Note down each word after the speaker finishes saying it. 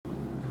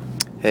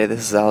Hey,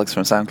 this is Alex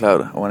from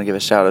SoundCloud. I want to give a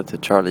shout out to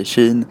Charlie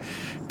Sheen,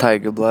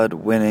 Tiger Blood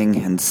winning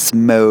and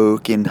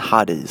smoking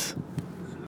hotties.